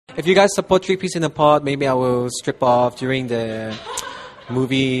If you guys support 3-piece in a pod, maybe I will strip off during the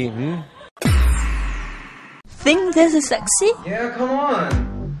movie. Think this is sexy? Yeah, come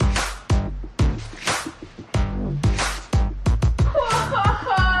on.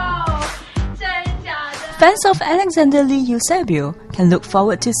 Fans of Alexander Lee Eusebio can look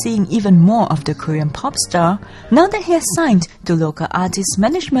forward to seeing even more of the Korean pop star now that he has signed to local artist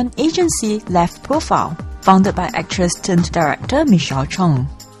management agency Left Profile, founded by actress turned director Michelle Chung.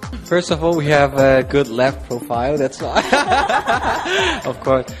 First of all, we have a good left profile, that's why. Of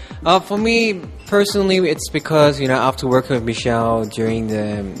course. For me, personally, it's because, after working with Michelle during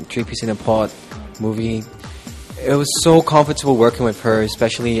the 3-piece in a pod movie, it was so comfortable working with her,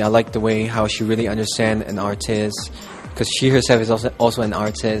 especially I like the way how she really understands an artist, because she herself is also an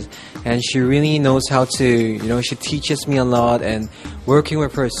artist, and she really knows how to, she teaches me a lot, and working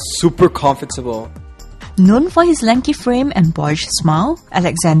with her is super comfortable. Known for his lanky frame and boyish smile,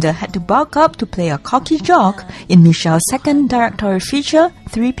 Alexander had to bulk up to play a cocky jock in Michelle's second directorial feature,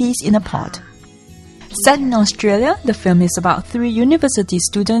 3-piece in a pod. Set in Australia, the film is about 3 university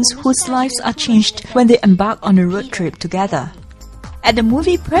students whose lives are changed when they embark on a road trip together. At the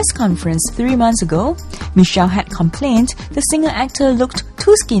movie press conference 3 months ago, Michelle had complained the singer-actor looked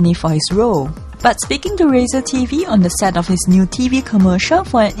too skinny for his role. But speaking to RazorTV on the set of his new TV commercial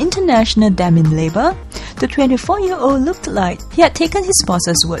for an international denim label, the 24-year-old looked like he had taken his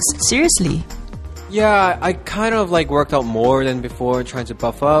boss's words seriously. Yeah, I kind of worked out more than before, trying to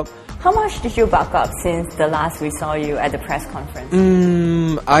buff up. How much did you bulk up since the last we saw you at the press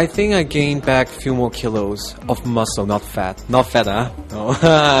conference? I think I gained back a few more kilos of muscle, not fat. Not fat, huh? No.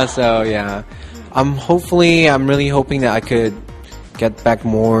 So yeah, I'm really hoping that I could get back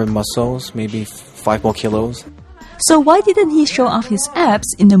more muscles, maybe 5 more kilos. So why didn't he show off his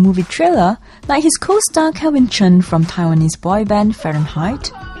abs in the movie trailer like his co-star Kelvin Chen from Taiwanese boy band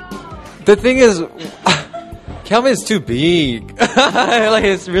Fahrenheit? The thing is, Kelvin is too big.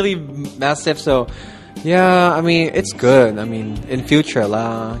 It's really massive, so yeah, it's good. In future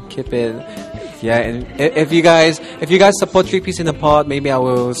keep it. Yeah, and if you guys support 3-piece in a pod, maybe I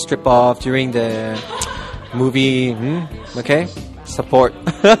will strip off during the movie. Okay? Support.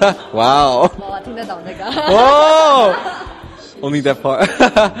 Wow. Whoa! Only that part.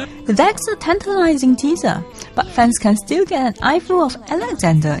 That's a tantalizing teaser, but fans can still get an eyeful of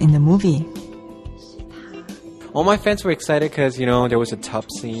Alexander in the movie. All my fans were excited because, there was a tub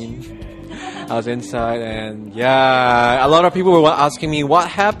scene. I was inside, and yeah, a lot of people were asking me, what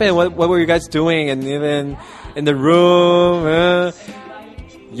happened? What were you guys doing? And even in the room.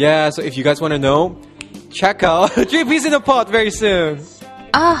 Yeah, so if you guys want to know, check out 3-piece in a pod very soon.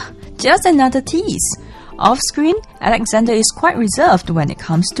 Just another tease. Off-screen, Alexander is quite reserved when it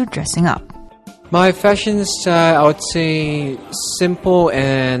comes to dressing up. My fashion style, I would say simple,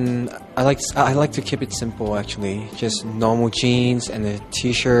 and I like to keep it simple actually. Just normal jeans and a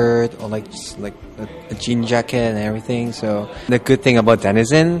t-shirt, or just a jean jacket and everything. So the good thing about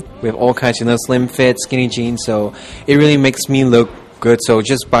Denizen, we have all kinds, slim fit, skinny jeans. So it really makes me look good. So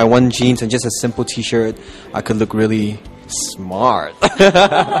just buy one jeans and just a simple t-shirt, I could look really smart.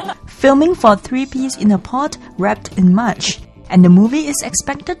 Filming for 3-piece in a pod wrapped in March, and the movie is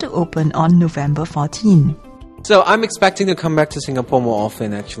expected to open on November 14. So I'm expecting to come back to Singapore more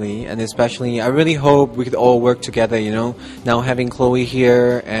often actually, and especially I really hope we could all work together, now having Chloe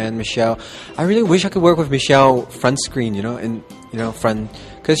here and Michelle. I really wish I could work with Michelle front screen, front,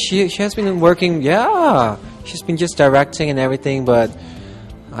 because she has been working, she's been just directing and everything, but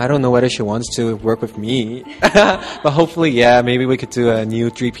I don't know whether she wants to work with me. But hopefully, maybe we could do a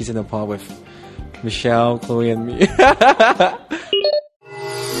new 3-piece in a pod with Michelle, Chloe, and me.